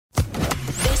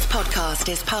podcast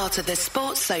is part of the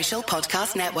Sports Social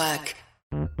Podcast Network.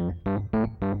 Jones!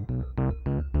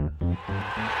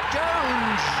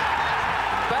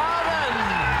 Bowden!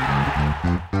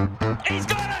 He's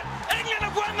got it! England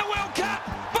have won the World Cup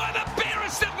by the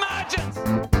barest of margins!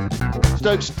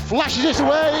 Stokes flashes it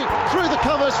away through the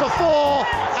covers for 4,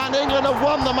 and England have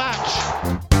won the match.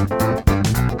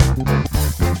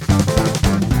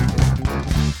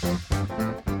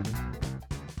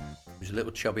 He was a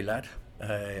little chubby lad.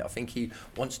 I think he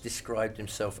once described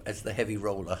himself as the heavy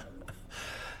roller.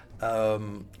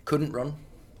 Couldn't run,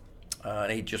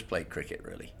 and he just played cricket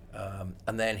really.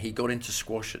 And then he got into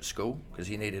squash at school because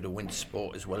he needed a winter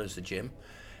sport as well as the gym.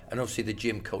 And obviously the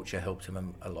gym culture helped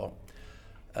him a lot.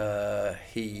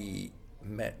 He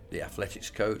met the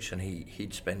athletics coach and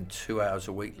he'd spend 2 hours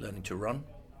a week learning to run.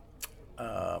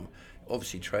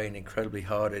 Obviously trained incredibly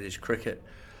hard at his cricket.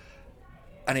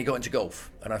 And he got into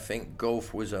golf, and I think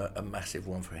golf was a massive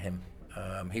one for him.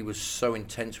 He was so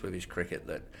intense with his cricket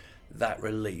that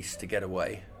release to get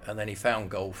away, and then he found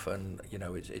golf, and you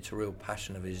know it's a real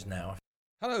passion of his now.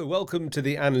 Hello, welcome to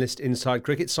the Analyst Inside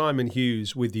Cricket. Simon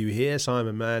Hughes with you here.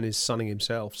 Simon Mann is sunning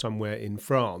himself somewhere in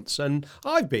France, and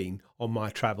I've been on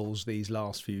my travels these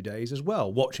last few days as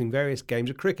well, watching various games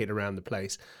of cricket around the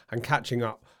place and catching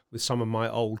up with some of my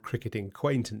old cricketing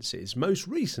acquaintances. Most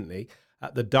recently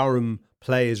at the Durham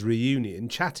Players Reunion,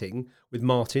 chatting with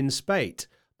Martin Speight,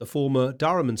 the former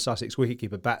Durham and Sussex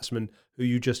wicketkeeper batsman who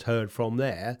you just heard from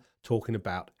there, talking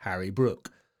about Harry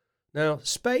Brook. Now,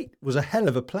 Speight was a hell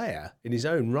of a player in his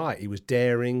own right. He was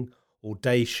daring,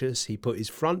 audacious. He put his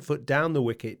front foot down the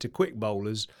wicket to quick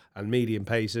bowlers and medium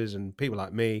pacers and people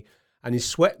like me, and he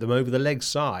swept them over the leg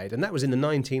side. And that was in the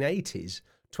 1980s,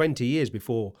 20 years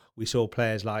before we saw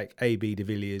players like A.B. de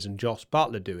Villiers and Jos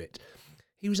Buttler do it.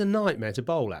 He was a nightmare to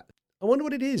bowl at. I wonder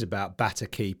what it is about batter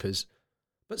keepers.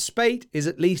 But Speight is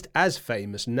at least as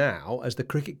famous now as the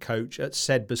cricket coach at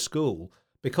Sedbergh School,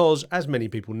 because, as many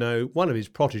people know, one of his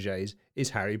protégés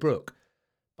is Harry Brook.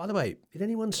 By the way, did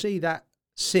anyone see that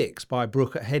 6 by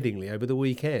Brook at Headingley over the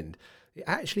weekend? It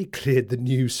actually cleared the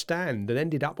new stand and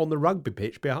ended up on the rugby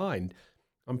pitch behind.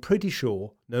 I'm pretty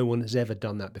sure no one has ever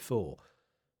done that before.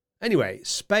 Anyway,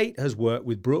 Speight has worked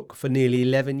with Brook for nearly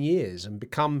 11 years and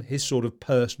become his sort of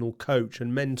personal coach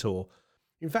and mentor.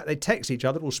 In fact, they text each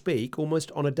other or speak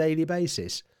almost on a daily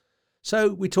basis.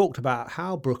 So we talked about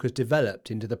how Brook has developed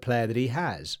into the player that he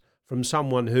has, from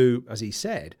someone who, as he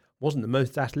said, wasn't the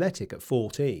most athletic at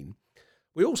 14.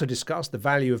 We also discussed the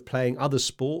value of playing other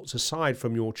sports aside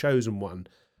from your chosen one,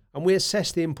 and we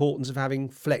assessed the importance of having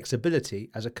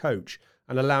flexibility as a coach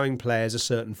and allowing players a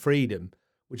certain freedom,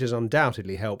 which has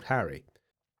undoubtedly helped Harry.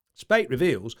 Speight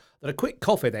reveals that a quick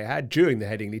coffee they had during the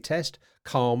Headingley test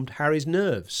calmed Harry's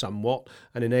nerves somewhat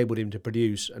and enabled him to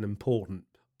produce an important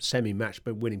semi-match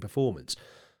winning performance.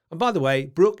 And by the way,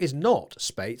 Brook is not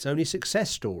Speight's only success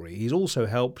story. He's also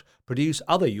helped produce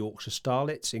other Yorkshire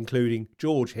starlets, including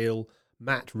George Hill,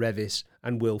 Matt Revis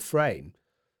and Will Frame.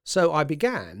 So I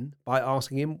began by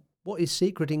asking him what his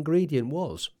secret ingredient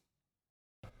was.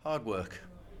 Hard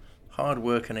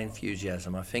work and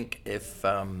enthusiasm. I think if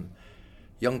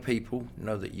young people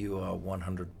know that you are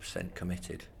 100%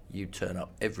 committed, you turn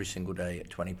up every single day at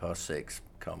 6:20,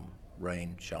 come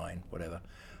rain, shine, whatever,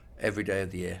 every day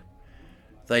of the year.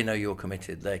 They know you're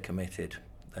committed, they're committed,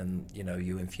 and you know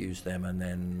you infuse them, and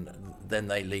then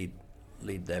they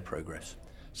lead their progress.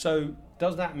 So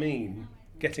does that mean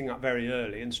getting up very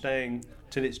early and staying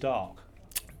till it's dark?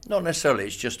 Not necessarily.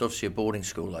 It's just obviously a boarding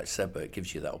school like Sedbergh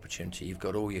gives you that opportunity. You've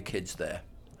got all your kids there.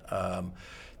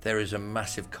 There is a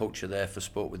massive culture there for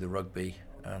sport with the rugby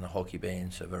and the hockey being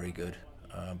so very good,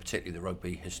 particularly the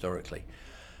rugby historically.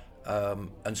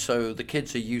 And so the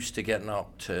kids are used to getting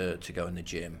up to go in the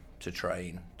gym, to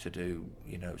train, to do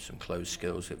some closed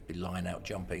skills. It'd be line out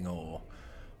jumping or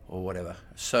whatever.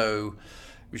 So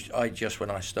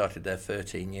when I started there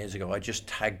 13 years ago, I just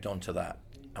tagged onto that.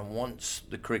 And once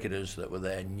the cricketers that were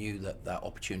there knew that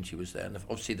opportunity was there, and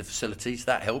obviously the facilities,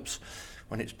 that helps.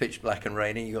 When it's pitch black and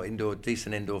rainy, you've got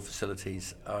decent indoor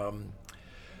facilities.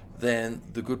 Then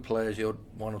the good players, your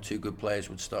 1 or 2 good players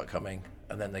would start coming,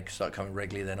 and then they start coming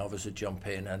regularly, then others would jump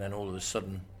in, and then all of a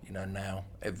sudden, now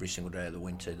every single day of the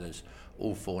winter, there's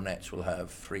all 4 nets will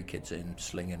have 3 kids in,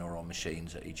 slinging or on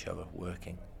machines at each other,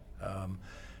 working.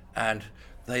 And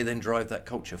they then drive that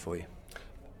culture for you.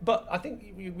 But I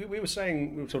think we were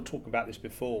sort of talking about this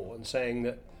before and saying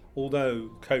that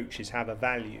although coaches have a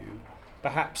value,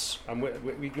 perhaps, and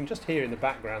we can just hear in the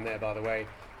background there, by the way,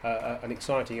 an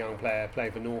exciting young player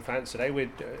playing for Northants today.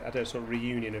 We're at a sort of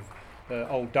reunion of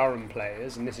old Durham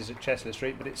players, and this is at Chester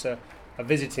Street, but it's a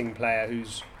visiting player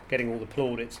who's getting all the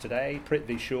plaudits today.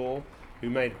 Prithvi Shaw, who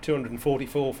made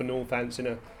 244 for Northants in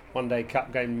a one-day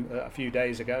cup game a few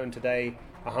days ago, and today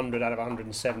 100 out of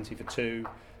 170 for 2,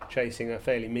 chasing a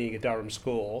fairly meagre Durham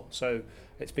score. So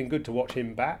it's been good to watch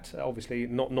him bat. Obviously,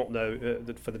 not though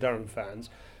for the Durham fans.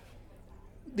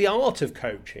 The art of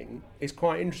coaching is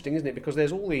quite interesting, isn't it? Because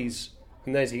there's all these,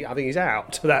 and I think he's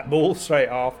out to that ball straight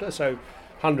after. So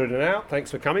 100 and out.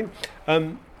 Thanks for coming.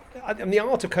 And the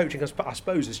art of coaching, I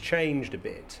suppose, has changed a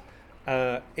bit.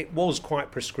 It was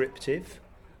quite prescriptive.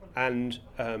 And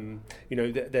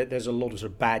there's a lot of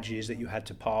sort of badges that you had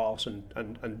to pass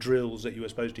and drills that you were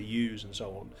supposed to use and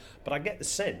so on. But I get the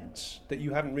sense that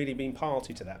you haven't really been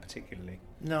party to that particularly.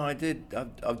 No, I did.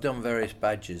 I've done various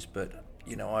badges, but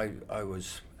I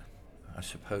was, I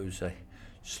suppose, a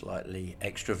slightly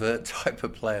extrovert type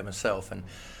of player myself, and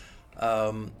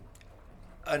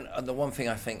the one thing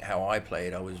I think how I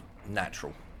played, I was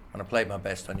natural. When I played my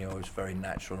best, I knew I was very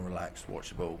natural and relaxed, watched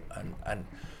the ball, and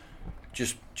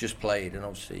just played. And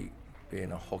obviously,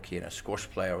 being a hockey and a squash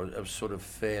player, I was sort of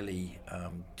fairly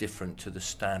different to the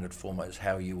standard format as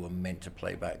how you were meant to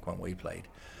play back when we played.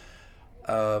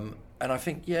 And I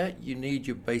think, you need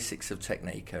your basics of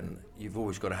technique, and you've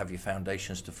always got to have your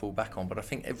foundations to fall back on. But I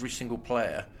think every single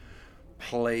player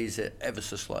plays it ever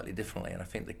so slightly differently. And I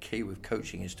think the key with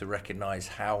coaching is to recognise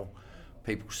how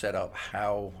people set up,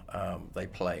 how they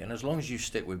play. And as long as you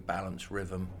stick with balance,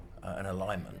 rhythm, and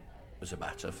alignment, as a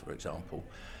batter, for example,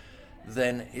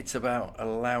 then it's about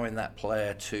allowing that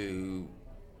player to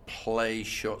play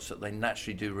shots that they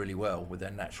naturally do really well with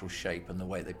their natural shape and the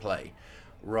way they play,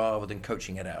 rather than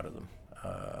coaching it out of them.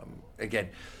 Again,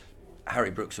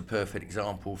 Harry Brook's a perfect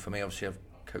example for me. Obviously, I've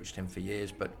coached him for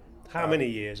years, but... How many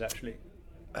years, actually?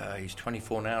 He's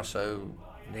 24 now, so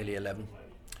nearly 11,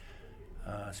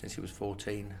 since he was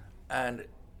 14. And,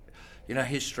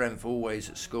 his strength always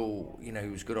at school, he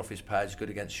was good off his pads, good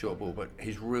against short ball, but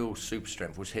his real super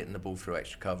strength was hitting the ball through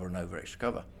extra cover and over extra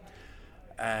cover.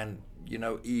 And,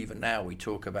 even now we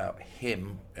talk about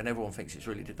him, and everyone thinks it's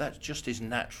really... That's just his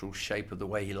natural shape of the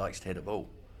way he likes to hit a ball,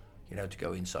 to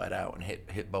go inside out and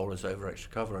hit bowlers over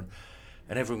extra cover.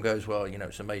 And everyone goes, well,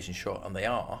 it's an amazing shot, and they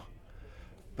are.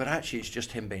 But actually, it's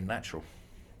just him being natural.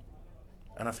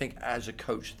 And I think as a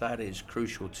coach, that is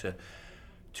crucial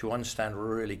to understand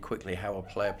really quickly how a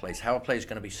player plays, how a player is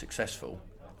going to be successful,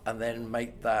 and then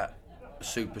make that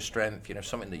super strength,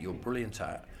 something that you're brilliant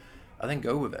at, and then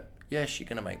go with it. Yes, you're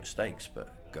going to make mistakes,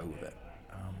 but go with it,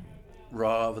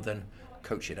 rather than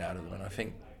coach it out of them. And I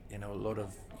think, a lot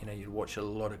of, you watch a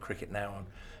lot of cricket now, and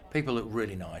people look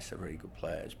really nice, they're really good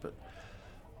players, but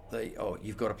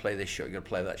you've got to play this shot, you've got to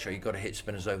play that shot, you've got to hit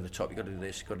spinners over the top, you've got to do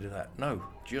this, you've got to do that. No,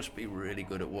 just be really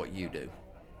good at what you do.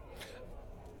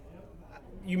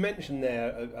 You mentioned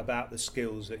there about the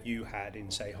skills that you had in,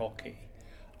 say, hockey,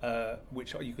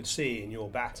 which you could see in your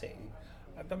batting.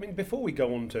 I mean, before we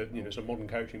go on to some modern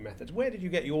coaching methods, where did you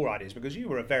get your ideas? Because you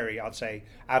were a very, I'd say,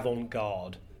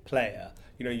 avant-garde player.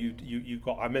 You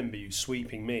got. I remember you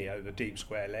sweeping me over deep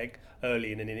square leg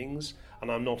early in an innings,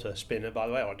 and I'm not a spinner, by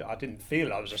the way. I didn't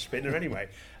feel I was a spinner anyway,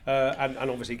 and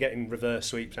obviously getting reverse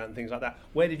sweeps and things like that.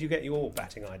 Where did you get your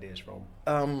batting ideas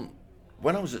from?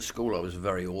 When I was at school, I was a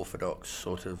very orthodox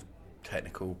sort of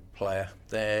technical player.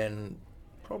 Then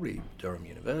probably Durham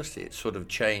University, it sort of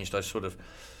changed. I sort of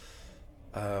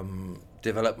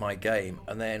developed my game,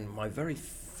 and then my very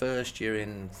first year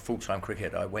in full-time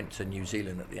cricket, I went to New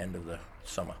Zealand at the end of the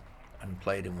summer and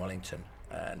played in Wellington,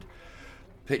 and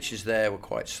pitches there were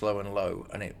quite slow and low,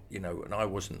 and and I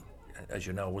wasn't, as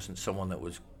you know, I wasn't someone that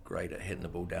was great at hitting the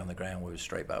ball down the ground with a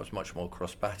straight bat. I was much more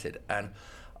cross-batted, and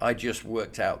I just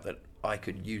worked out that I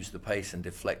could use the pace and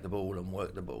deflect the ball and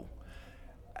work the ball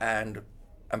and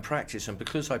practice. And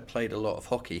because I played a lot of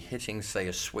hockey, hitting, say,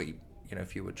 a sweep,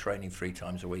 if you were training 3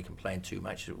 times a week and playing 2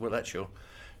 matches, well, that's your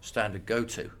standard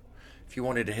go-to. If you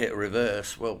wanted to hit a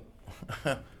reverse, well,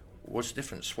 what's the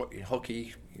difference?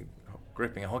 Hockey,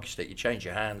 gripping a hockey stick, you change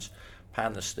your hands,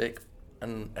 pan the stick,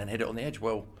 and hit it on the edge.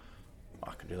 Well,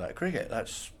 I can do that at cricket.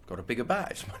 That's got a bigger bat.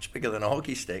 It's much bigger than a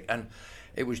hockey stick. And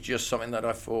it was just something that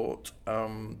I thought,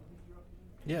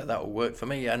 that will work for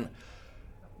me. And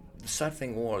the sad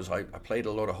thing was, I played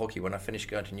a lot of hockey. When I finished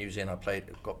going to New Zealand,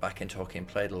 got back into hockey and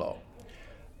played a lot.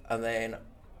 And then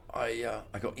I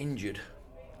got injured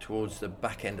towards the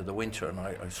back end of the winter, and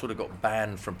I sort of got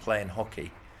banned from playing hockey.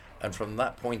 And from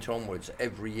that point onwards,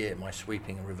 every year my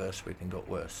sweeping and reverse sweeping got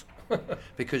worse.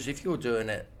 Because if you're doing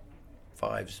it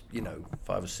 5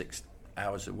 or 6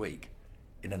 hours a week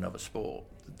in another sport,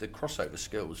 the crossover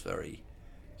skill is very,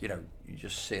 you're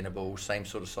just seeing a ball, same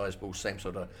sort of size ball, same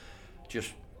sort of,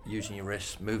 just using your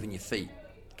wrists, moving your feet,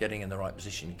 getting in the right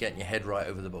position, getting your head right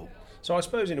over the ball. So I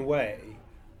suppose in a way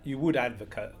you would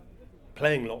advocate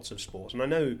playing lots of sports, and I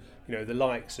know the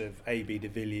likes of A.B. de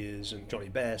Villiers and Johnny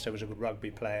Bairstow was a good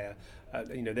rugby player.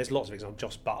 There's lots of examples.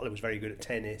 Joss Butler was very good at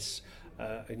tennis,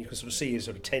 and you can sort of see his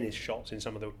sort of tennis shots in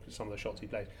some of the shots he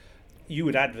played. You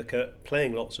would advocate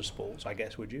playing lots of sports, I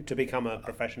guess, would you, to become a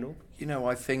professional?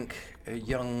 I think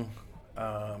young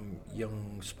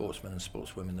sportsmen and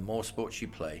sportswomen, the more sports you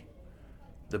play,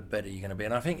 the better you're going to be.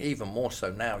 And I think even more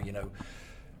so now,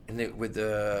 with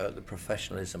the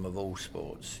professionalism of all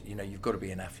sports, you've got to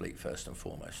be an athlete first and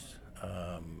foremost.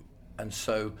 And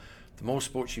so the more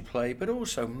sports you play, but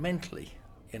also mentally,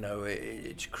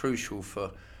 it's crucial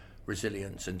for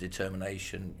resilience and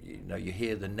determination. You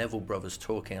hear the Neville brothers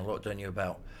talking a lot, don't you,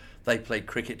 about they played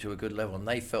cricket to a good level, and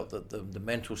they felt that the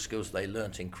mental skills they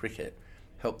learnt in cricket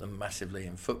helped them massively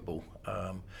in football.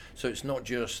 So it's not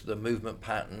just the movement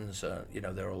patterns,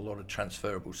 there are a lot of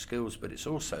transferable skills, but it's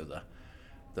also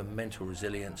the mental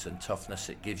resilience and toughness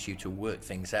it gives you to work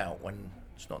things out when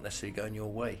it's not necessarily going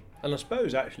your way. And I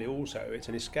suppose actually also it's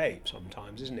an escape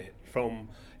sometimes, isn't it? From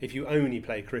if you only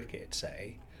play cricket,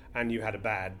 say, and you had a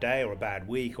bad day or a bad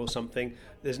week or something,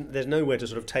 there's nowhere to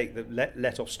sort of take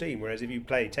let off steam. Whereas if you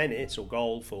play tennis or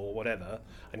golf or whatever,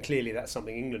 and clearly that's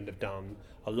something England have done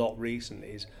a lot recently,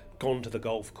 is gone to the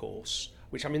golf course,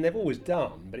 which they've always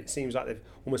done, but it seems like they've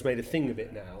almost made a thing of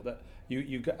it now. That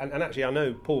and actually I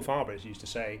know Paul Farber used to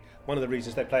say one of the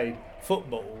reasons they played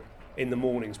football in the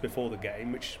mornings before the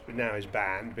game, which now is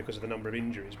banned because of the number of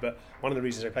injuries, but one of the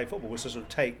reasons they played football was to sort of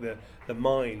take the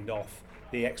mind off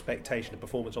the expectation of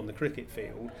performance on the cricket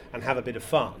field and have a bit of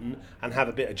fun and have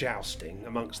a bit of jousting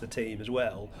amongst the team as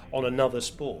well on another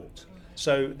sport.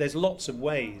 So there's lots of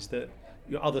ways that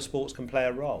other sports can play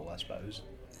a role, I suppose.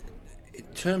 In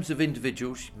terms of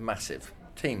individuals, massive.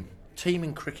 Team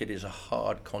in cricket is a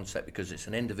hard concept because it's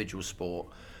an individual sport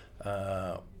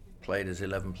played as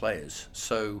 11 players.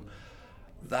 So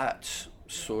that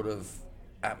sort of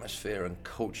atmosphere and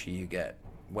culture you get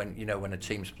when a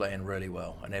team's playing really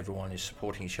well and everyone is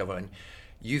supporting each other and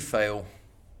you fail,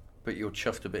 but you're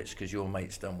chuffed to bits because your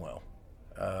mate's done well.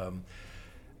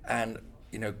 And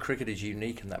cricket is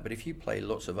unique in that. But if you play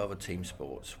lots of other team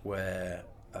sports where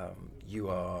you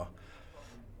are,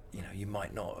 you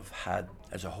might not have had,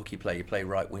 as a hockey player, you play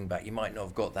right wing back, you might not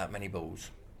have got that many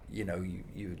balls.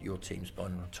 Your team's been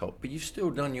on top, but you've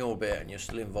still done your bit and you're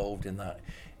still involved in that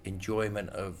enjoyment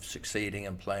of succeeding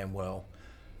and playing well.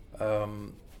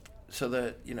 So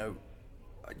that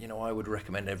I would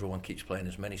recommend everyone keeps playing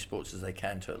as many sports as they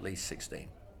can to at least 16.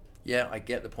 Yeah, I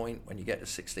get the point. When you get to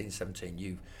 16,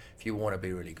 17, if you want to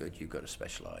be really good, you've got to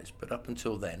specialise. But up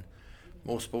until then,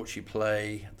 more sports you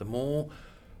play, the more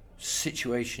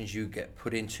situations you get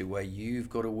put into where you've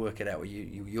got to work it out, where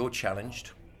you're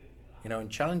challenged.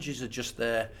 And challenges are just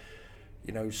there.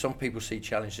 Some people see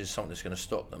challenges as something that's going to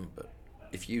stop them, but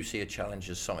if you see a challenge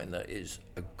as something that is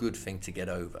a good thing to get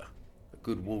over, a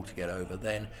good wall to get over,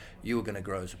 then you're going to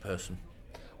grow as a person.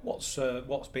 What's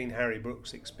been Harry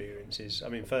Brook's experiences?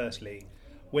 Firstly,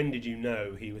 when did you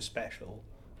know he was special?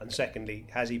 And secondly,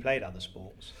 has he played other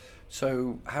sports?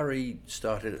 So Harry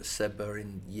started at Sedbergh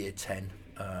in year 10.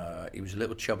 He was a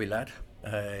little chubby lad.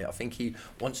 I think he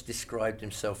once described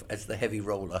himself as the heavy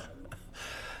roller.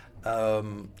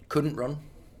 Couldn't run,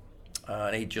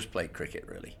 and he just played cricket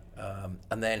really.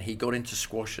 And then he got into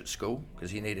squash at school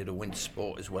because he needed a winter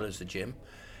sport as well as the gym,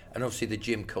 and obviously the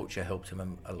gym culture helped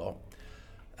him a lot.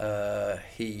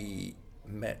 He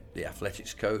met the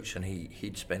athletics coach and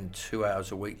he'd spend 2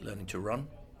 hours a week learning to run.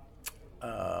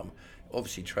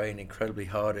 Obviously trained incredibly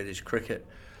hard at his cricket,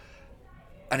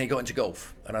 and he got into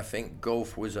golf, and I think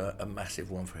golf was a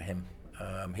massive one for him.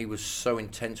 He was so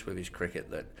intense with his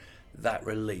cricket that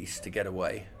release to get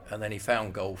away, and then he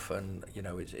found golf, and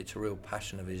it's a real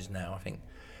passion of his now, I think.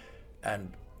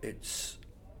 And it's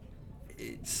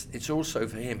also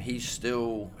for him, he's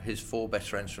still, his 4 best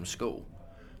friends from school,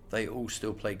 they all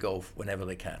still play golf whenever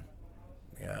they can.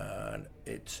 And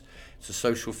it's a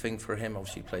social thing for him.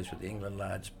 Obviously he plays with the England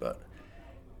lads, but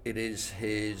it is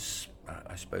his,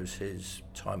 I suppose his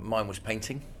time. Mine was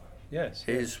painting. Yes.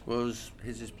 His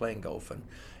is playing golf, and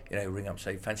ring up and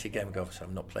say, fancy a game of golf. I say,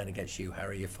 I'm not playing against you,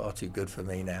 Harry. You're far too good for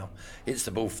me now. Hits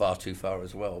the ball far too far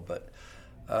as well. But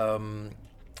and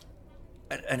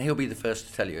he'll be the first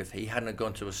to tell you if he hadn't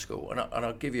gone to a school. And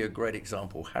I'll give you a great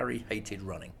example. Harry hated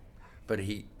running, but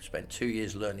he spent 2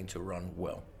 years learning to run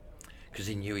well because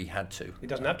he knew he had to. He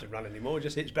doesn't have to run anymore;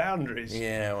 just hits boundaries.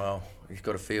 Yeah, well, he's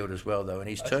got a field as well, though, and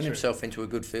he's turned himself into a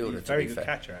good fielder. He's a very good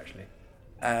catcher, actually.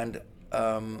 And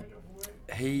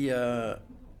he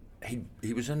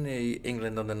was in the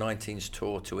England under-19s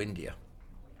tour to India,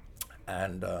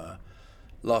 And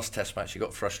last test match, he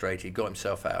got frustrated, he got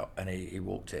himself out, and he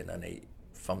walked in and he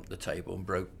thumped the table and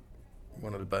broke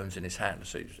one of the bones in his hand,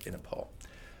 so he was in a pot.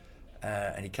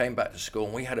 And he came back to school,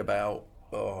 and we had about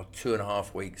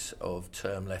 2.5 weeks of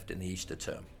term left in the Easter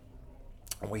term.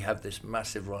 And we have this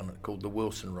massive run called the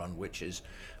Wilson Run, which is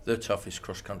the toughest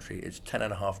cross country. It's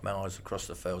 10.5 miles across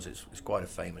the fells. It's quite a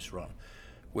famous run,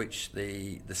 which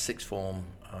the sixth form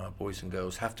boys and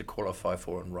girls have to qualify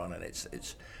for and run. And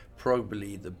it's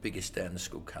probably the biggest day in the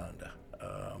school calendar.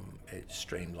 It's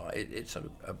streamlined. It's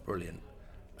a brilliant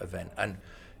event, and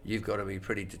you've got to be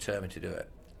pretty determined to do it.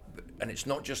 And it's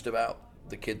not just about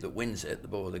the kid that wins it, the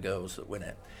boy or the girls that win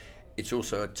it. It's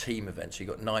also a team event, so you've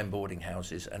got 9 boarding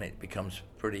houses, and it becomes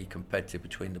pretty competitive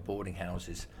between the boarding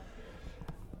houses.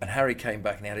 And Harry came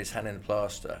back and he had his hand in the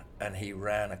plaster, and he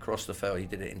ran across the fell. He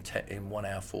did it in 1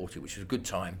 hour 40, which was a good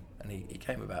time, and he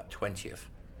came about 20th.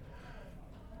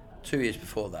 2 years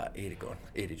before that, he'd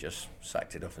have just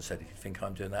sacked it off and said, "You think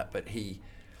I'm doing that?" But he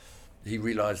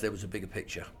realised there was a bigger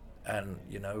picture, and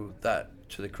that,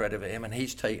 to the credit of him, and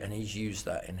he's used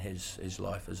that in his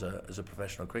life as a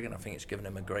professional cricketer. I think it's given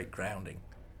him a great grounding.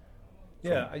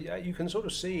 Yeah, you can sort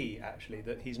of see actually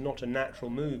that he's not a natural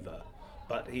mover,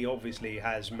 but he obviously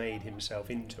has made himself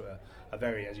into a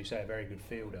very, as you say, a very good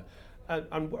fielder.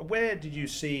 And where did you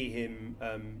see him?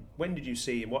 When did you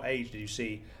see him? What age did you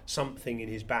see something in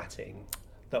his batting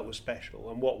that was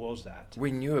special, and what was that?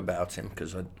 We knew about him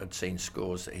because I'd seen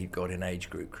scores that he'd got in age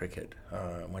group cricket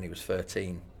when he was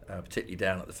 13, particularly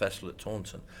down at the festival at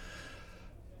Taunton.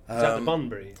 Is that the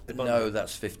Bunbury? No,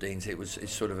 that's 15s.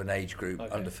 It's sort of an age group,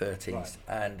 under 13s, right.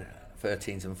 And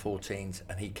 13s and 14s.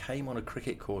 And he came on a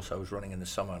cricket course I was running in the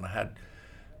summer, and I had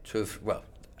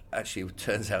actually it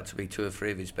turns out to be 2 or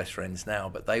 3 of his best friends now,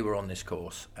 but they were on this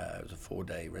course. It was a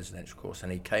 4-day residential course,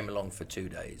 and he came along for 2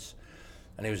 days.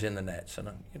 And he was in the nets, and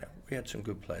we had some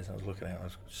good players. I was looking at him, I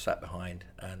was sat behind,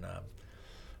 and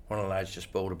one of the lads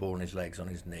just bowled a ball in his legs on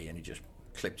his knee, and he just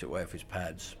clipped it away off his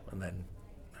pads, and then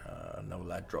another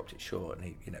lad dropped it short, and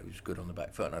he was good on the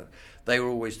back foot. And they were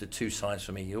always the 2 signs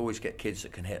for me. You always get kids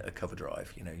that can hit a cover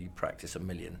drive. You practice 1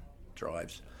 million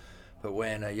drives, but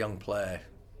when a young player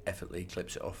effortlessly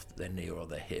clips it off their knee or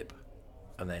their hip,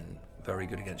 and then very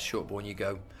good against short ball, and you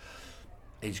go,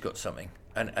 he's got something.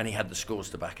 And he had the scores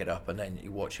to back it up, and then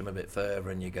you watch him a bit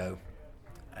further and you go,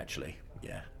 actually,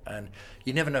 yeah. And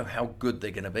you never know how good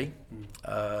they're going to be,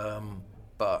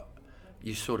 but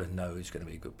you sort of know he's going to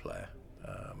be a good player.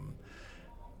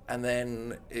 And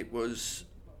then it was,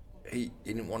 he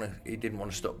didn't want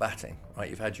to stop batting, right?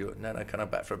 You've had can I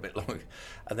bat for a bit longer?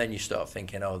 And then you start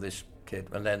thinking, this kid.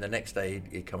 And then the next day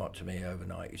he'd come up to me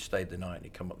overnight. He stayed the night, and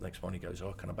he'd come up the next morning. He goes,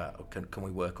 can I bat? Or can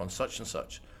we work on such and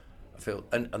such?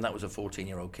 And that was a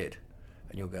 14-year-old kid,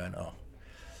 and you're going,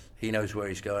 he knows where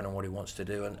he's going and what he wants to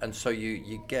do, and so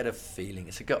you get a feeling,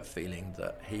 it's a gut feeling,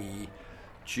 that he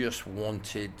just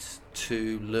wanted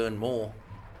to learn more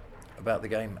about the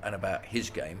game and about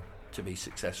his game to be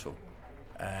successful,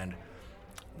 and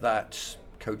that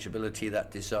coachability, that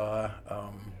desire.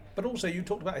 But also you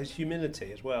talked about his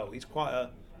humility as well. He's quite a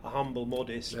humble,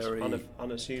 modest, very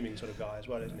unassuming sort of guy as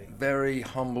well, isn't he? Very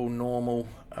humble, normal.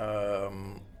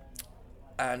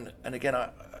 And again,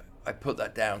 I put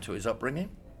that down to his upbringing,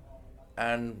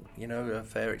 and a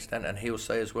fair extent. And he'll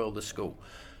say as well, the school,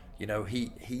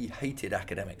 he hated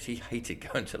academics. He hated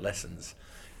going to lessons.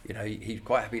 He's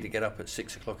quite happy to get up at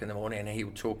 6 o'clock in the morning, and he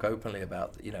would talk openly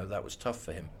about that was tough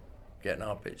for him, getting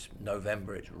up. It's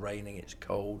November, it's raining, it's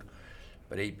cold,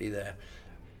 but he'd be there.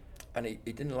 And he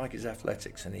didn't like his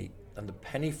athletics, and the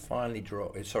penny finally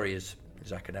dropped. Sorry, his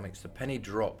academics. The penny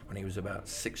dropped when he was about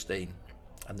 16.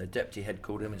 And the deputy head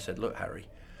called him and said, "Look, Harry,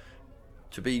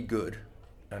 to be good,"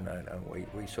 and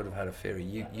we sort of had a theory,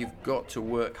 you've got to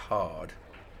work hard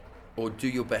or do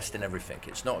your best in everything.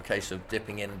 It's not a case of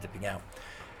dipping in and dipping out.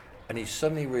 And he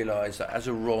suddenly realised that as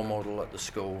a role model at the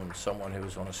school and someone who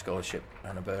was on a scholarship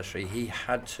and a bursary, he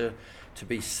had to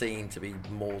be seen to be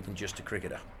more than just a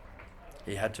cricketer.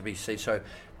 He had to be seen. So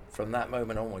from that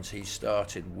moment onwards, he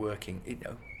started working,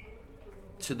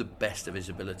 to the best of his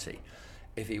ability.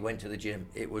 If he went to the gym,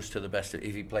 it was to the best.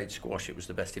 If he played squash, it was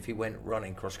the best. If he went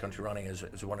running, cross-country running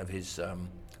as one of his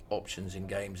options in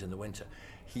games in the winter,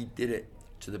 he did it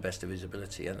to the best of his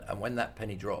ability. And when that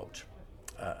penny dropped,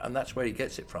 and that's where he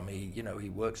gets it from. He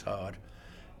works hard,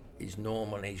 he's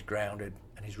normal, and he's grounded,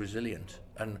 and he's resilient.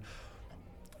 And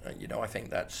I think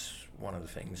that's one of the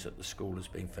things that the school has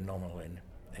been phenomenal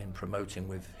in promoting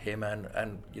with him, and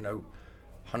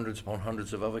hundreds upon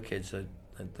hundreds of other kids that.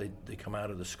 They come out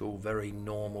of the school very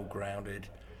normal, grounded.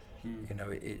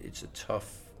 It's a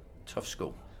tough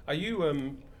school. Are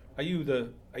you Are you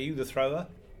the thrower?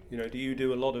 You know, do you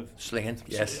do a lot of Slinging?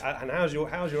 Yes. And how's your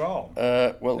arm?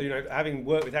 Well, you know, having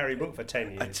worked with Harry Brook for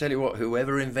 10 years. I tell you what,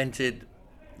 whoever invented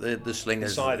the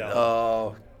slingers, sidearm.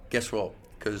 oh, guess what?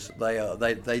 Because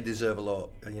they deserve a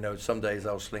lot. You know, some days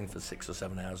I'll sling for 6 or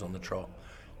 7 hours on the trot.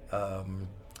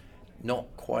 Not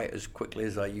quite as quickly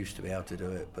as I used to be able to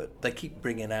do it, but they keep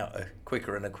bringing out a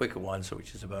quicker and a quicker one, so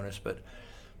which is a bonus. But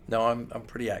no, I'm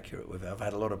pretty accurate with it. I've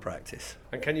had a lot of practice.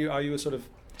 And are you a sort of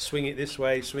swing it this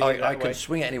way, swing it that way? I can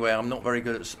swing it anyway. I'm not very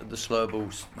good at the slow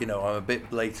balls. You know, I'm a bit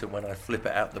blatant when I flip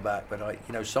it out the back.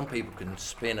 But some people can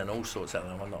spin and all sorts of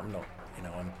them. I'm not. You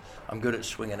know, I'm good at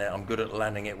swinging it. I'm good at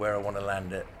landing it where I want to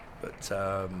land it. But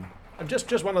and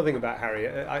just one other thing about Harry.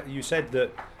 You said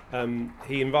that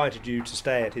he invited you to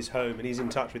stay at his home, and he's in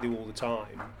touch with you all the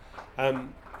time.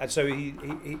 And so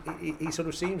he sort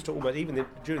of seems to almost, even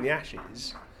during the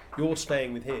Ashes, you're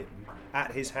staying with him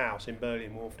at his house in Burley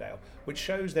and Wharfdale, which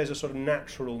shows there's a sort of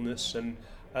naturalness and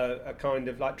a kind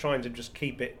of like trying to just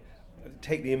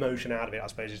take the emotion out of it, I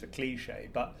suppose is the cliche,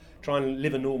 but try and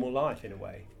live a normal life in a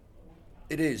way.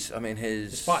 It is. I mean,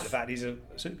 despite the fact he's a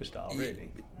superstar, really.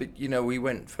 But you know, we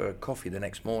went for coffee the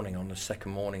next morning on the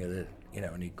second morning of the, you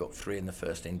know, and he got 3 in the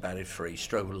first inning, batted 3,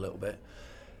 struggled a little bit,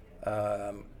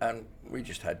 and we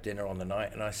just had dinner on the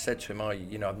night. And I said to him,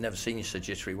 I've never seen you so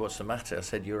jittery. What's the matter? I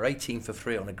said, you're 18 for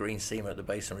 3 on a green seamer at the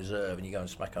Basin Reserve, and you go and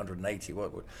smack 180.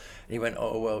 What? And he went,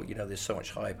 oh well, you know, there's so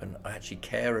much hype, and I actually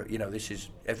care. You know,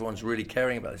 everyone's really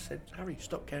caring about it. I said, Harry,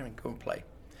 stop caring, go and play.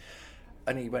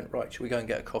 And he went, right, shall we go and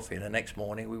get a coffee? And the next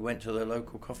morning we went to the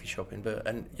local coffee shop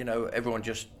and you know, everyone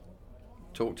just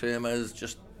talked to him as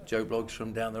just Joe Bloggs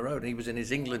from down the road. And he was in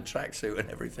his England tracksuit and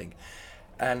everything.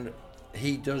 And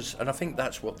he does, and I think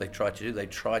that's what they tried to do. They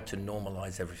tried to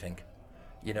normalise everything.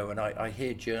 You know, and I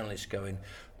hear journalists going,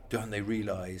 don't they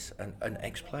realise, and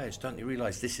ex-players, don't they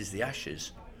realise this is the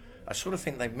Ashes? I sort of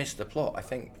think they've missed the plot. I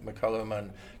think McCullum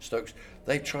and Stokes,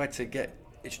 they tried to get,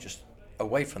 it's just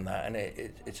away from that, and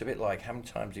it's a bit like, how many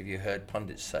times have you heard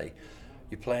pundits say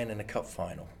you're playing in a cup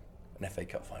final, an FA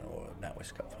Cup final or a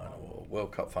NatWest Cup final or a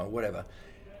World Cup final, whatever,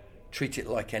 treat it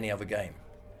like any other game.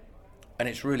 And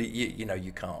it's really, you know,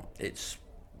 you can't. It's,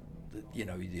 you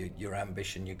know, your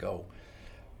ambition, your goal.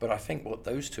 But I think what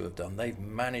those two have done, they've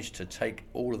managed to take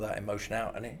all of that emotion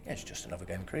out, and it's just another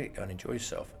game of cricket, go and enjoy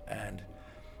yourself. And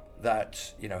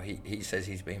that, you know, he says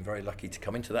he's been very lucky to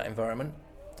come into that environment.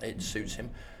 It suits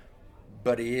him.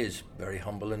 But he is very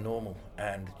humble and normal,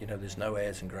 and you know, there's no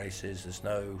airs and graces. There's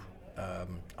no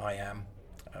I am.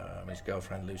 His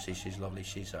girlfriend Lucy, she's lovely.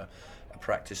 She's a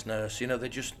practice nurse. You know, they're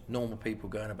just normal people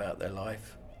going about their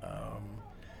life,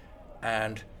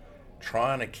 and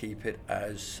trying to keep it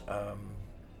as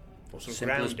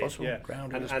simple as possible,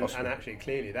 grounded as possible. And actually,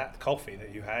 clearly, that coffee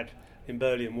that you had in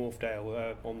Burley and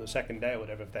Wharfdale on the second day or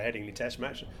whatever of the Headingley Test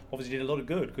match obviously did a lot of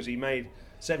good, because he made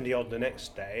 70 odd the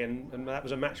next day, and that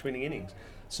was a match-winning innings.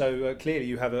 So clearly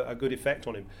you have a good effect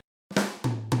on him.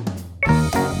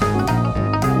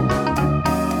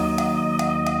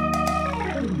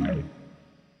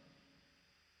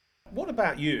 What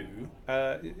about you?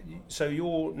 So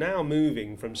you're now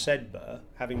moving from Sedbergh,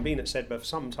 having been at Sedbergh for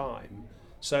some time.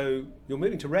 So you're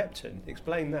moving to Repton.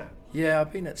 Explain that. Yeah,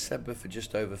 I've been at Sedbergh for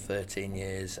just over 13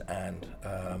 years, and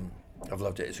I've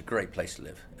loved it. It's a great place to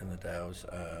live in the Dales.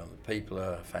 People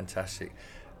are fantastic,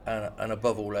 and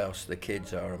above all else, the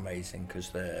kids are amazing, because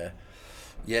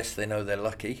they know they're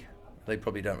lucky. They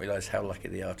probably don't realise how lucky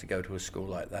they are to go to a school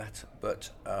like that,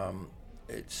 but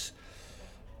it's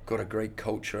got a great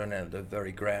culture, and they're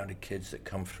very grounded kids that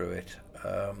come through it.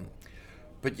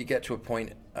 But you get to a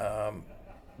point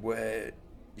where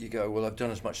you go, well, I've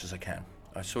done as much as I can.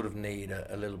 I sort of need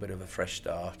a little bit of a fresh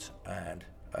start. And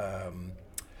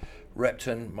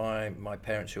Repton, my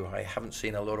parents, who I haven't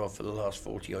seen a lot of for the last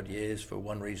 40 odd years for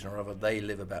one reason or other, they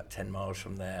live about 10 miles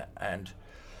from there, and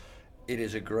it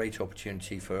is a great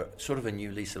opportunity for sort of a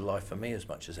new lease of life for me as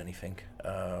much as anything.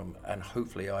 And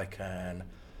hopefully I can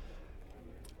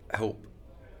help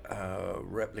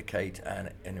replicate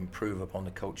and improve upon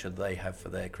the culture they have for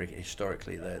their cricket.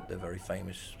 Historically, they're very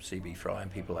famous. C.B. Fry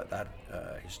and people like that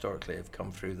historically have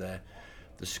come through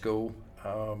the school,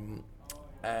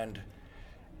 and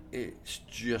it's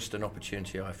just an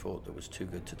opportunity I thought that was too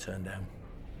good to turn down.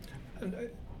 And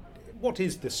what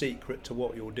is the secret to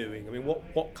what you're doing? I mean,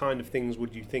 what kind of things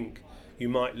would you think you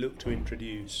might look to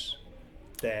introduce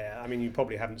there? I mean, you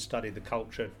probably haven't studied the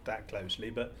culture that closely,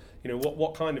 but you know,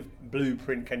 what kind of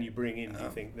blueprint can you bring in, do you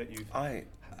think, that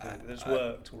that's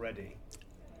worked already?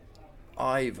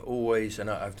 I've always, and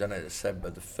I've done it at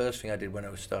Sedbergh, the first thing I did when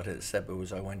I started at Sedbergh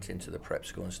was I went into the prep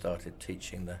school and started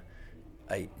teaching the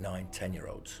 8, 9,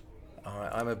 10-year-olds.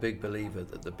 I'm a big believer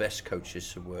that the best coaches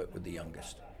should work with the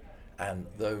youngest, and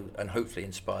hopefully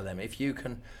inspire them. If you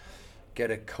can get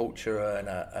a culture and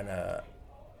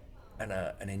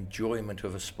an enjoyment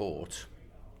of a sport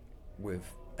with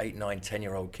 8, 9,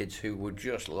 10-year-old kids who would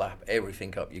just lap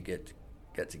everything up you get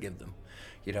to give them.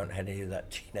 You don't have any of that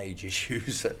teenage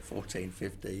issues at 14,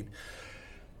 15.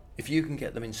 If you can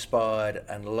get them inspired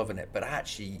and loving it, but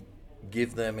actually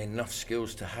give them enough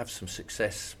skills to have some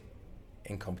success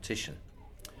in competition,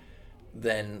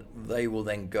 then they will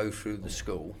then go through the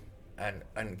school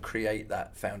and create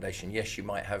that foundation. Yes, you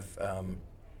might have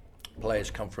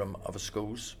players come from other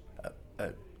schools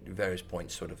at various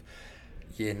points, sort of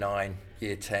year 9,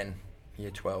 year 10,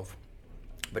 year 12.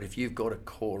 But if you've got a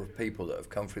core of people that have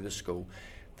come through the school,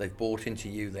 they've bought into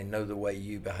you, they know the way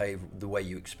you behave, the way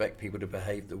you expect people to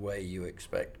behave, the way you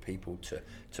expect people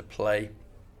to play,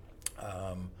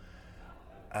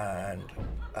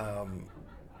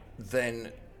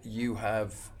 then you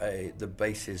have the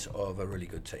basis of a really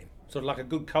good team. Sort of like a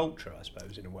good culture, I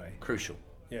suppose, in a way. Crucial.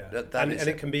 Yeah, and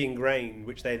it can be ingrained,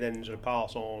 which they then sort of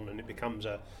pass on, and it becomes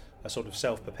a sort of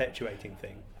self-perpetuating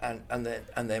thing.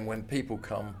 And then when people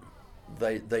come,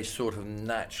 they sort of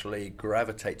naturally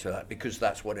gravitate to that because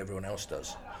that's what everyone else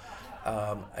does.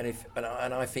 And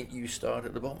I think you start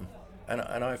at the bottom, and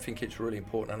I think it's really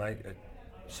important. And I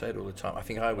say it all the time. I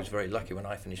think I was very lucky when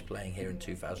I finished playing here in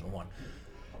 2001.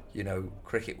 You know,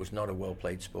 cricket was not a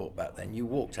well-played sport back then. You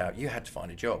walked out, you had to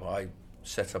find a job. I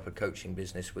set up a coaching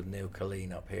business with Neil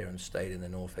Colleen up here and stayed in the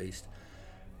northeast.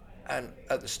 And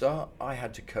at the start, I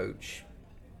had to coach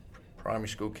primary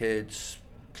school kids,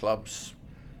 clubs,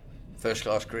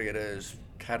 first-class cricketers,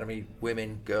 academy,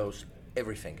 women, girls,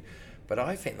 everything. But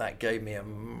I think that gave me a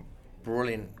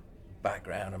brilliant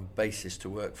background and basis to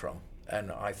work from.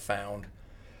 And I found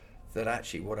that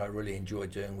actually what I really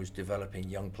enjoyed doing was developing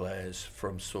young players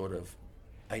from sort of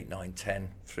 8, 9, 10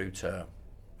 through to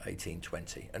 18,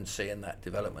 20 and seeing that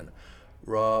development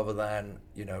rather than,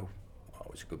 you know, I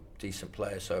was a good, decent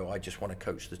player, so I just want to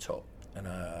coach the top. And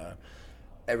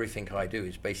everything I do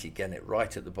is basically getting it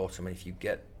right at the bottom. And if you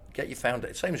get your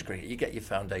foundation, same as cricket, you get your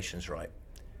foundations right,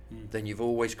 then you've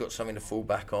always got something to fall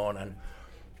back on.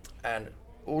 And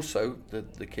also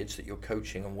the kids that you're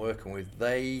coaching and working with,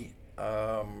 they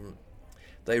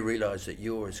realise that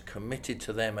you're as committed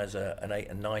to them as an 8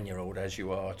 and 9-year-old as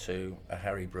you are to a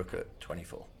Harry Brook at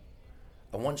 24.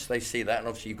 And once they see that, and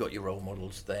obviously you've got your role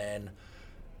models, then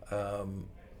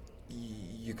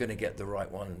you're going to get the right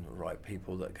right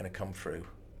people that are going to come through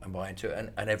and buy into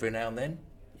it. And every now and then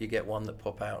you get one that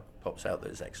pops out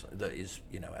that is excellent, that is,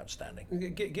 you know,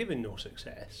 outstanding. Given your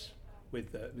success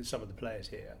with some of the players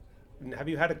here, have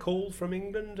you had a call from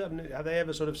England? Have they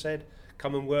ever sort of said,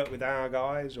 come and work with our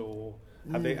guys, or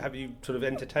have you sort of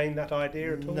entertained that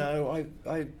idea at all? No,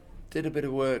 I did a bit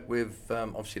of work with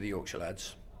obviously the Yorkshire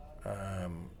lads. I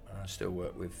still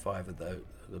work with 5 of the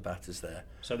batters there.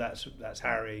 So that's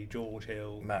Harry, George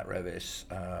Hill, Matt Revis,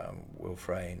 Will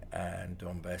Frayne, and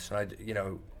Don Bess. And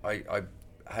I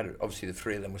had, obviously the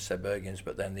 3 of them were Sedbergians,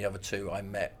 but then the other 2 I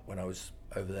met when I was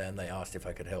over there, and they asked if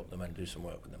I could help them and do some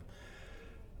work with them.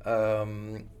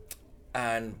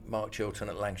 And Mark Chilton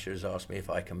at Lancashire has asked me if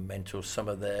I can mentor some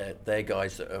of their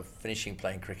guys that are finishing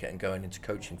playing cricket and going into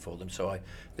coaching for them. So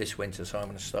this winter, I'm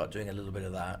going to start doing a little bit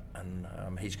of that, and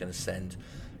he's going to send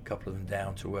a couple of them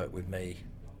down to work with me,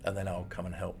 and then I'll come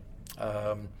and help.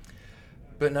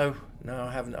 But no,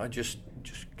 I haven't. I just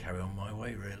carry on my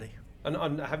way, really.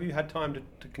 And have you had time to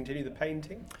continue the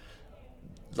painting?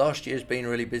 Last year's been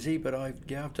really busy, but I've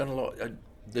done a lot.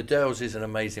 The Dales is an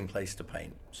amazing place to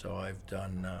paint, so I've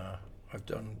done a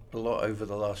lot over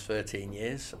the last 13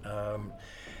 years.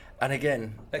 And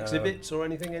again, exhibits or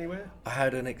anything anywhere? I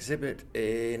had an exhibit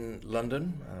in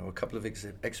London, a couple of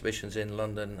exhibitions in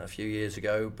London a few years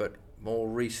ago, but more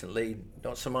recently,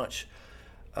 not so much.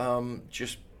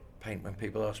 Just paint when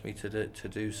people ask me to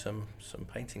do some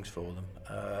paintings for them.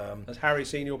 Has Harry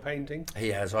seen your painting? He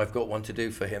has. I've got one to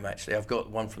do for him, actually. I've got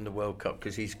one from the World Cup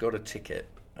because he's got a ticket,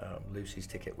 Lucy's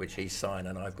ticket, which he's signed,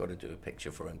 and I've got to do a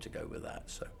picture for him to go with that.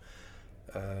 So,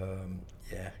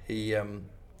 he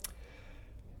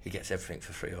gets everything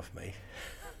for free off me.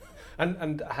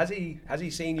 And has he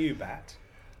seen you bat?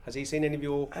 Has he seen any of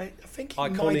your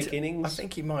iconic innings? I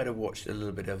think he might have watched a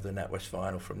little bit of the NatWest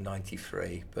final from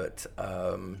 '93, but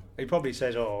he probably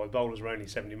says, "Oh, the bowlers were only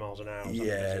 70 miles an hour."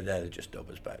 Yeah, they're just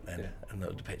dobbers back then, and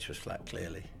the pitch was flat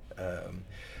clearly.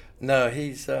 No,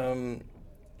 he's. You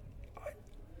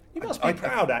must be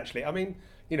proud, actually. I mean,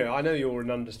 you know, I know you're an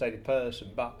understated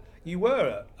person, but you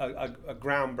were a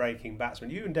groundbreaking batsman.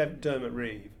 You and Dermot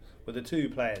Reeve were the two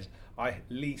players I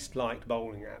least liked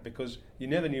bowling at, because you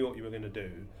never knew what you were going to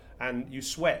do, and you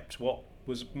swept what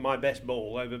was my best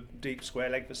ball over deep square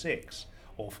leg for 6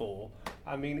 or 4.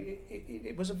 I mean,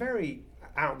 it was a very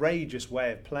outrageous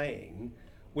way of playing,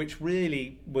 which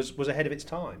really was ahead of its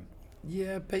time.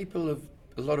 Yeah,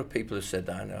 a lot of people have said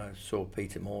that, and I saw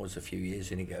Peter Moores a few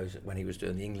years, and he goes, when he was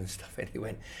doing the England stuff, and he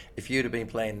went, if you'd have been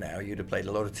playing now, you'd have played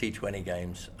a lot of T20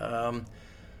 games.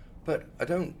 But I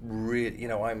don't really,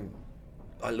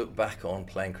 I look back on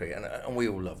playing cricket, and we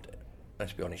all loved it.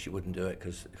 Let's be honest, you wouldn't do it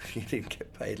because you didn't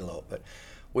get paid a lot, but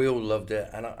we all loved it,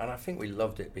 and I think we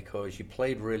loved it because you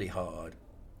played really hard,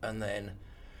 and then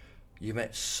you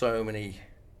met so many,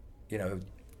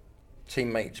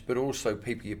 teammates, but also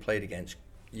people you played against.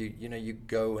 You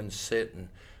go and sit and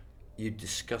you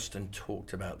discussed and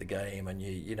talked about the game, and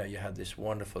you had this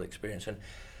wonderful experience. And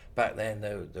back then,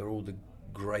 they're all the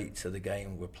greats of the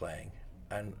game were playing,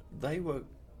 and they were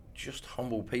just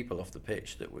humble people off the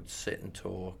pitch that would sit and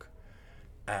talk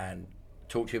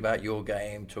to you about your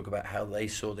game, talk about how they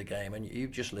saw the game, and you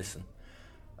just listen.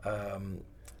 I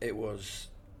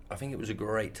think it was a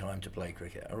great time to play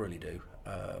cricket. I really do.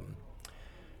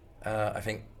 I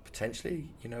think potentially,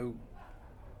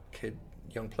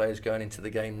 young players going into the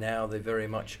game now, they very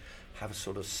much have a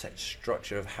sort of set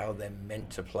structure of how they're meant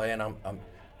to play, and I'm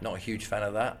not a huge fan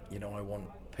of that. I want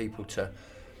people to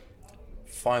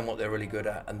find what they're really good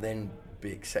at and then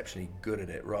be exceptionally good at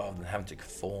it, rather than having to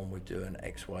conform with doing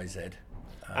X, Y, Z.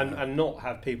 And not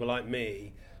have people like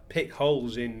me pick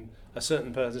holes in a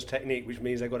certain person's technique, which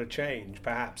means they've got to change.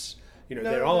 Perhaps,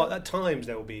 there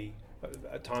will be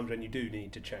at times when you do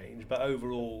need to change, but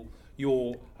overall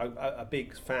you're a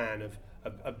big fan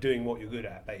of doing what you're good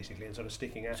at, basically, and sort of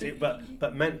sticking at it, but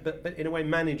in a way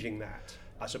managing that,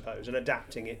 I suppose, and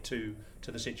adapting it to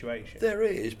the situation. There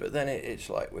is, but then it's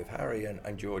like with Harry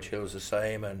and George Hill's the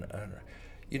same, and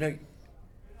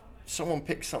someone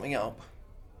picks something up,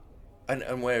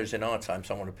 and whereas in our time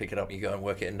someone would pick it up, you go and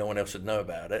work it and no one else would know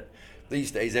about it.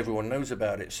 These days everyone knows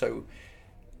about it, so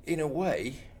in a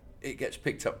way it gets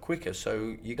picked up quicker,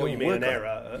 so you go and work on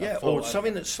it. Yeah, or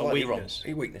something that's slightly wrong,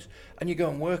 a weakness, and you go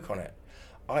and work on it.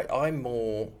 I'm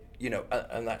more,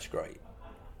 and that's great.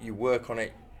 You work on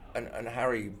it, and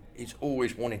Harry is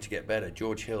always wanting to get better.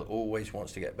 George Hill always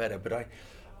wants to get better, but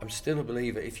I'm still a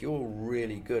believer, if you're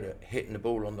really good at hitting the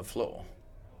ball on the floor,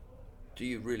 do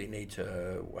you really need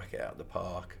to whack it out of the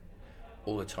park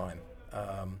all the time?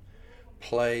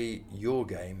 Play your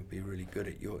game, be really good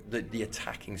at the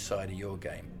attacking side of your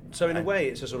game. So in a way,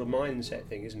 it's a sort of mindset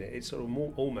thing, isn't it? It's sort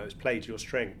of almost play to your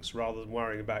strengths rather than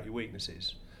worrying about your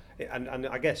weaknesses. And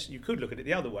I guess you could look at it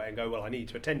the other way and go, well, I need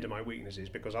to attend to my weaknesses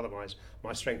because otherwise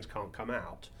my strengths can't come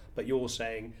out. But you're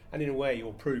saying, and in a way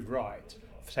you're proved right,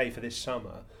 say for this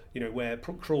summer, where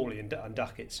Crawley and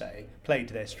Duckett, say, played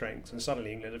to their strengths, and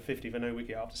suddenly England are 50 for no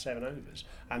wicket after 7 overs,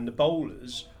 and the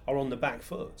bowlers are on the back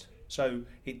foot. So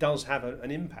it does have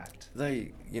an impact.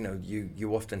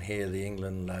 You often hear the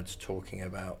England lads talking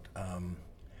about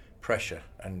pressure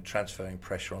and transferring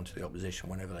pressure onto the opposition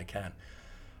whenever they can.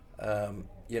 I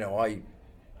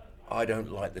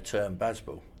don't like the term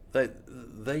Bazball.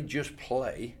 They just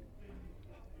play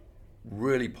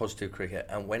really positive cricket,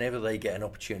 and whenever they get an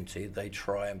opportunity, they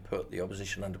try and put the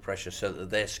opposition under pressure so that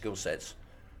their skill sets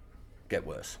get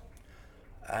worse.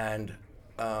 And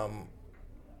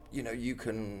you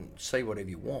can say whatever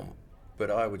you want, but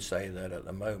I would say that at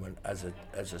the moment, as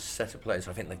a set of players,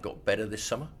 I think they've got better this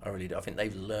summer. I really do. I think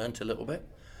they've learnt a little bit.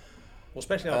 Well,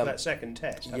 especially after that second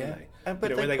test, haven't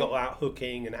they? Where they got out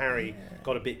hooking, and Harry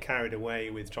got a bit carried away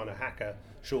with trying to hack a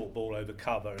short ball over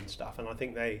cover and stuff, and I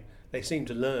think they seem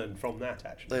to learn from that,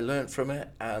 actually. They learned from it,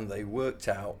 and they worked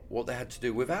out what they had to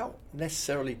do without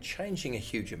necessarily changing a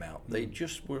huge amount. They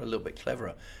just were a little bit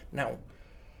cleverer. Now,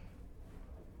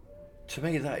 to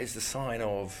me, that is the sign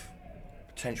of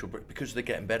potential, because they're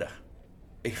getting better.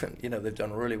 Even, they've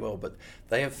done really well, but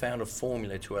they have found a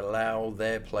formula to allow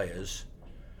their players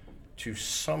to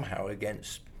somehow,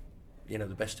 against, the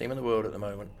best team in the world at the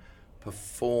moment,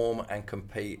 perform and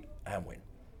compete and win.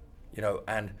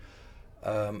 And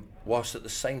whilst at the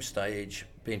same stage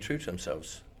being true to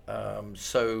themselves.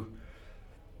 So,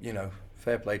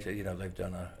 fair play to, they've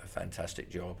done a fantastic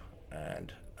job,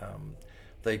 and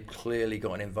they've clearly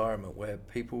got an environment where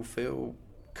people feel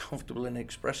comfortable in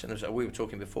expressing themselves. We were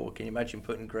talking before, can you imagine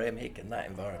putting Graham Hick in that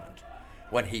environment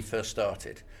when he first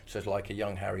started? So it's like a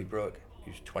young Harry Brook,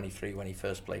 who's 23 when he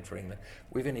first played for England.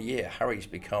 Within a year, Harry's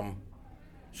become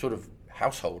sort of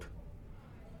household.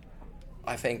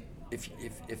 I think if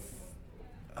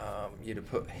you'd have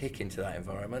put Hick into that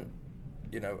environment,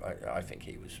 I think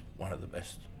he was one of the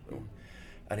best.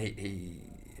 And he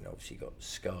obviously got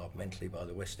scarred mentally by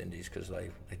the West Indies because they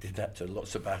did that to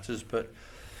lots of batters. But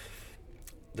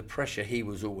the pressure he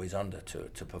was always under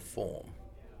to perform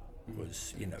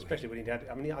was, especially when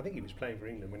I think he was playing for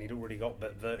England when he'd already got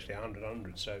virtually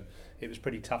 100, so it was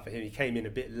pretty tough for him. He came in a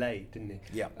bit late, didn't he?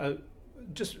 Yeah.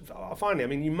 Just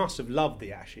finally, you must have loved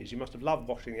the Ashes. You must have loved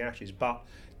watching the Ashes, but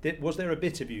was there a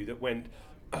bit of you that went,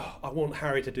 oh, I want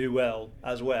Harry to do well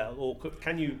as well, or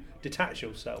can you detach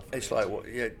yourself? It's like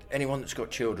anyone that's got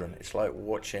children, it's like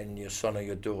watching your son or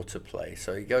your daughter play.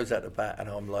 So he goes at the bat and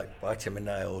I'm like biting my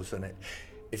nails, and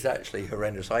it's actually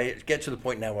horrendous. I get to the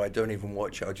point now where I don't even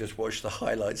watch it, I just watch the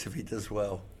highlights if he does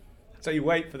well. So you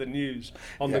wait for the news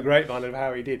on the grapevine of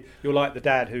how he did. You're like the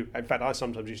dad who, in fact, I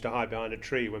sometimes used to hide behind a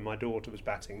tree when my daughter was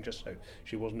batting, just so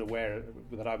she wasn't aware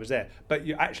that I was there. But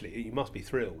you must be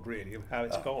thrilled, really, of how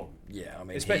it's gone. Yeah,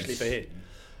 especially for him.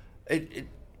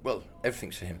 Well,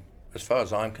 everything's for him. As far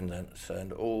as I'm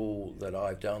concerned, all that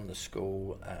I've done, the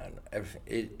school and everything,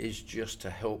 it is just to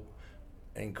help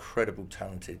an incredible,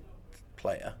 talented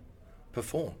player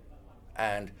perform.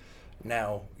 And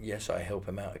now, yes, I help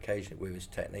him out occasionally with his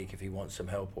technique if he wants some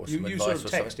help or some advice. You sort of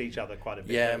text each other quite a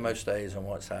bit. Yeah, most days on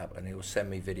WhatsApp, and he'll send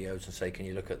me videos and say, "Can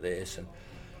you look at this?" And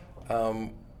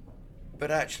but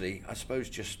actually, I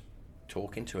suppose just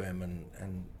talking to him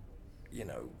and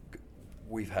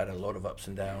we've had a lot of ups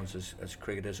and downs as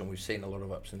cricketers, and we've seen a lot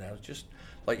of ups and downs. Just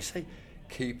like you say,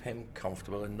 keep him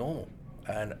comfortable and normal,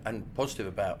 and positive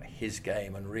about his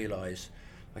game, and realise.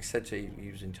 Like I said to you,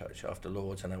 he was in touch after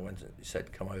Lords, and I went and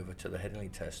said, come over to the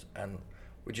Headingley Test. And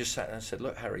we just sat there and said,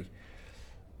 look, Harry,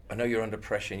 I know you're under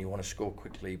pressure and you want to score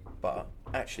quickly, but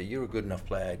actually you're a good enough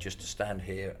player just to stand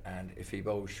here, and if he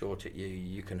bowls short at you,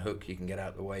 you can hook, you can get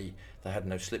out the way. They had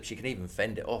no slips, you can even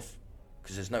fend it off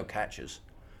because there's no catches,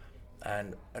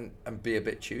 and be a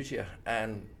bit choosier.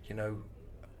 And,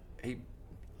 I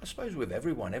suppose with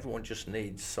everyone just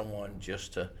needs someone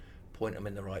just to point them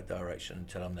in the right direction and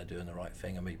tell them they're doing the right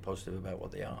thing and be positive about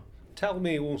what they are. Tell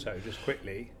me also, just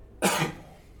quickly,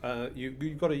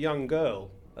 you've got a young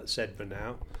girl at Sedbergh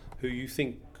now who you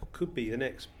think could be the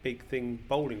next big thing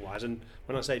bowling-wise, and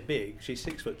when I say big, she's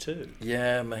 6'2".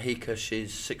 Yeah, Mahika,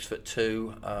 she's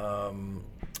 6'2",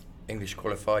 English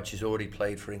qualified. She's already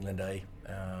played for England A,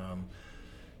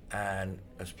 and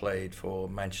has played for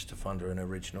Manchester Thunder in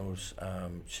originals.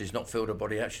 She's not filled her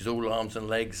body out, she's all arms and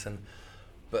legs,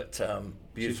 but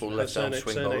beautiful left arm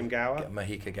swing bowler. Gower?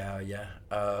 Mahika Gower, yeah.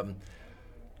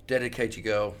 Dedicated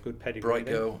girl, good pedigree, bright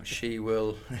girl. She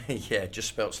will, yeah, just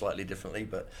spelt slightly differently,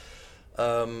 but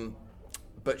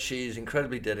she's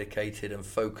incredibly dedicated and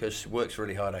focused. Works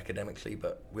really hard academically,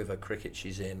 but with her cricket,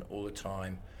 she's in all the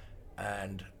time.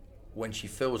 And when she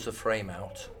fills the frame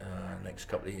out, next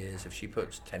couple of years, if she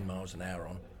puts 10 miles an hour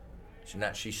on, she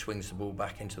naturally swings the ball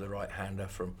back into the right-hander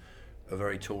from a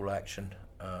very tall action.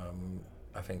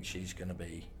 I think she's going to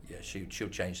be, she'll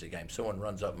change the game. Someone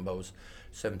runs up and bowls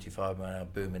 75 mile an hour,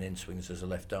 booming in swings as a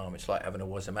left arm. It's like having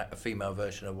a female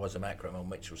version of Wasim Akram or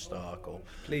Mitchell Stark. Or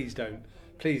please don't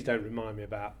remind me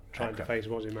about trying to face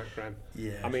Wasim Akram.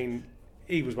 Yeah,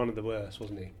 he was one of the worst,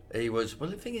 wasn't he? He was. Well,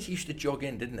 the thing is, he used to jog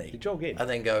in, didn't he? He'd jog in and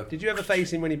then go. Did you ever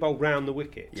face him when he bowled round the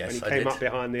wicket? Yes, when he came up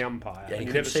behind the umpire, yeah, and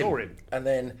you never saw him. And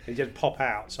then he'd just pop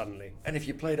out suddenly. And if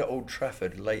you played at Old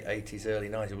Trafford, late 80s, early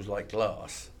 90s, it was like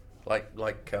glass.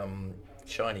 Like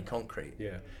shiny concrete,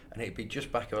 yeah, and it'd be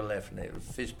just back of a left, and it would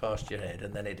fizz past your head,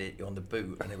 and then it'd hit you on the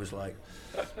boot, and it was like,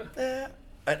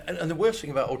 and the worst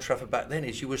thing about Old Trafford back then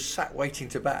is you were sat waiting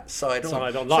to bat side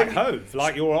on, like Hove,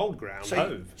 like your old ground,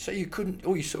 Hove. So you couldn't.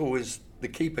 All you saw was the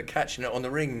keeper catching it on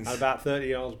the rings, and about 30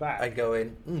 yards back, and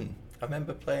going. I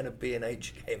remember playing a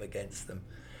B&H game against them,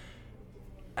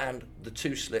 and the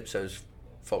two slips. There was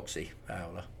Foxy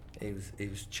Howler. He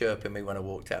was chirping me when I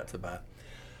walked out to bat.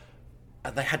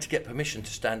 And they had to get permission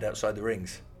to stand outside the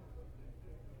rings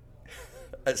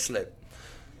at slip.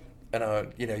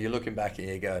 And you're looking back and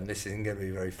you're going, this isn't going to be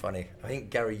very funny. I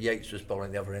think Gary Yates was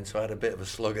bowling the other end, so I had a bit of a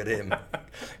slug at him.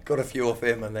 Got a few off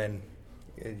him, and then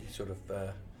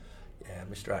Mr.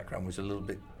 Akram was a little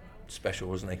bit special,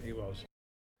 wasn't he? He was.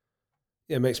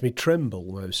 Yeah, it makes me tremble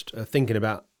almost thinking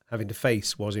about having to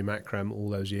face Wasim Akram all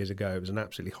those years ago. It was an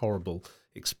absolutely horrible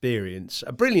experience.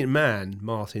 A brilliant man,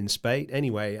 Martin Speight,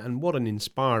 anyway, and what an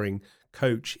inspiring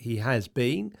coach he has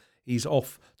been. He's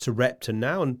off to Repton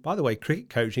now, and by the way, cricket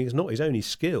coaching is not his only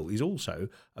skill. He's also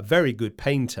a very good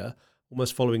painter,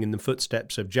 almost following in the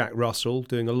footsteps of Jack Russell,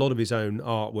 doing a lot of his own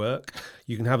artwork.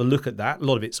 You can have a look at that. A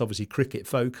lot of it's obviously cricket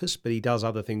focused, but he does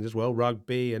other things as well,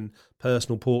 rugby and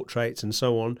personal portraits and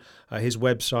so on. His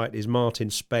website is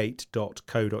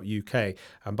martinspeight.co.uk.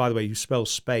 And by the way, you spell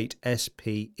Speight,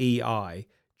 S-P-E-I-G-H-T.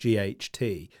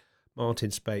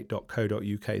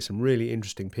 martinspeight.co.uk. Some really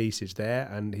interesting pieces there,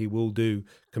 and he will do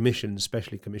commissioned,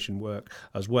 specially commissioned work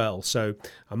as well. So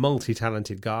a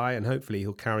multi-talented guy, and hopefully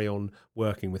he'll carry on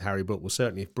working with Harry Brook. Well,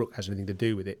 certainly if Brook has anything to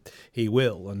do with it, he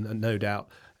will, and no doubt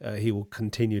he will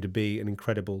continue to be an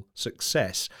incredible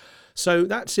success. So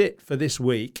that's it for this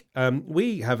week.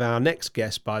 We have our next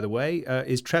guest, by the way,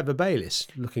 is Trevor Bayliss,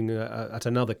 looking at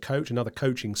another coach, another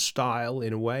coaching style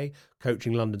in a way,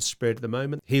 coaching London Spirit at the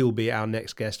moment. He'll be our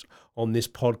next guest on this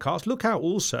podcast. Look out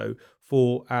also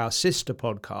for our sister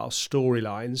podcast,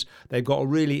 Storylines. They've got a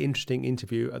really interesting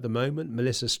interview at the moment,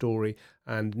 Melissa Story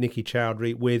and Nikki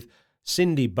Chowdhury, with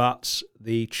Cindy Butts,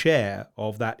 the chair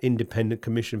of that Independent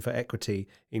Commission for Equity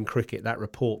in Cricket, that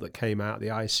report that came out, the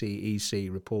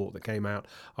ICEC report that came out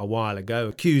a while ago,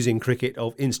 accusing cricket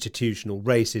of institutional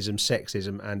racism,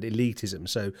 sexism and elitism.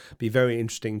 So be very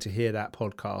interesting to hear that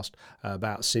podcast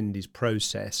about Cindy's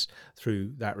process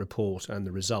through that report and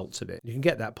the results of it. You can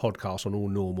get that podcast on all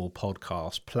normal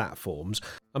podcast platforms.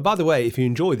 And by the way, if you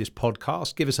enjoy this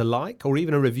podcast, give us a like or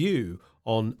even a review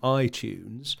on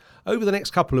iTunes. Over the next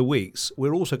couple of weeks,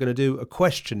 we're also going to do a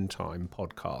question time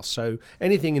podcast. So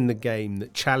anything in the game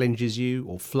that challenges you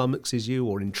or flummoxes you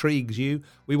or intrigues you,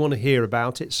 we want to hear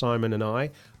about it, Simon and I,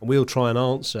 and we'll try and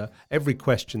answer every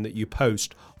question that you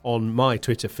post on my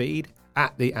Twitter feed,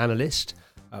 @TheAnalyst.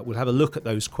 We'll have a look at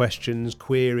those questions,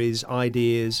 queries,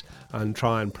 ideas, and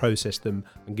try and process them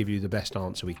and give you the best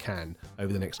answer we can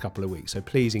over the next couple of weeks. So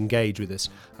please engage with us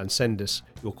and send us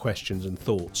your questions and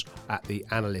thoughts at the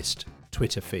Analyst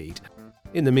Twitter feed.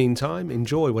 In the meantime,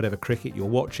 enjoy whatever cricket you're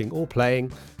watching or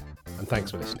playing, and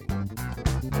thanks for listening.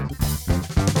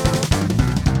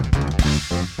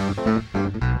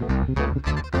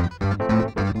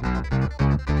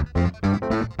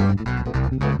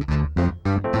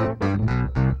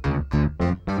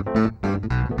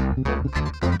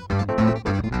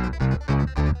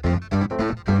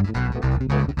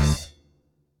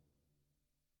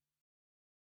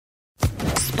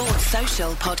 Sports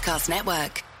Social Podcast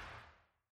Network.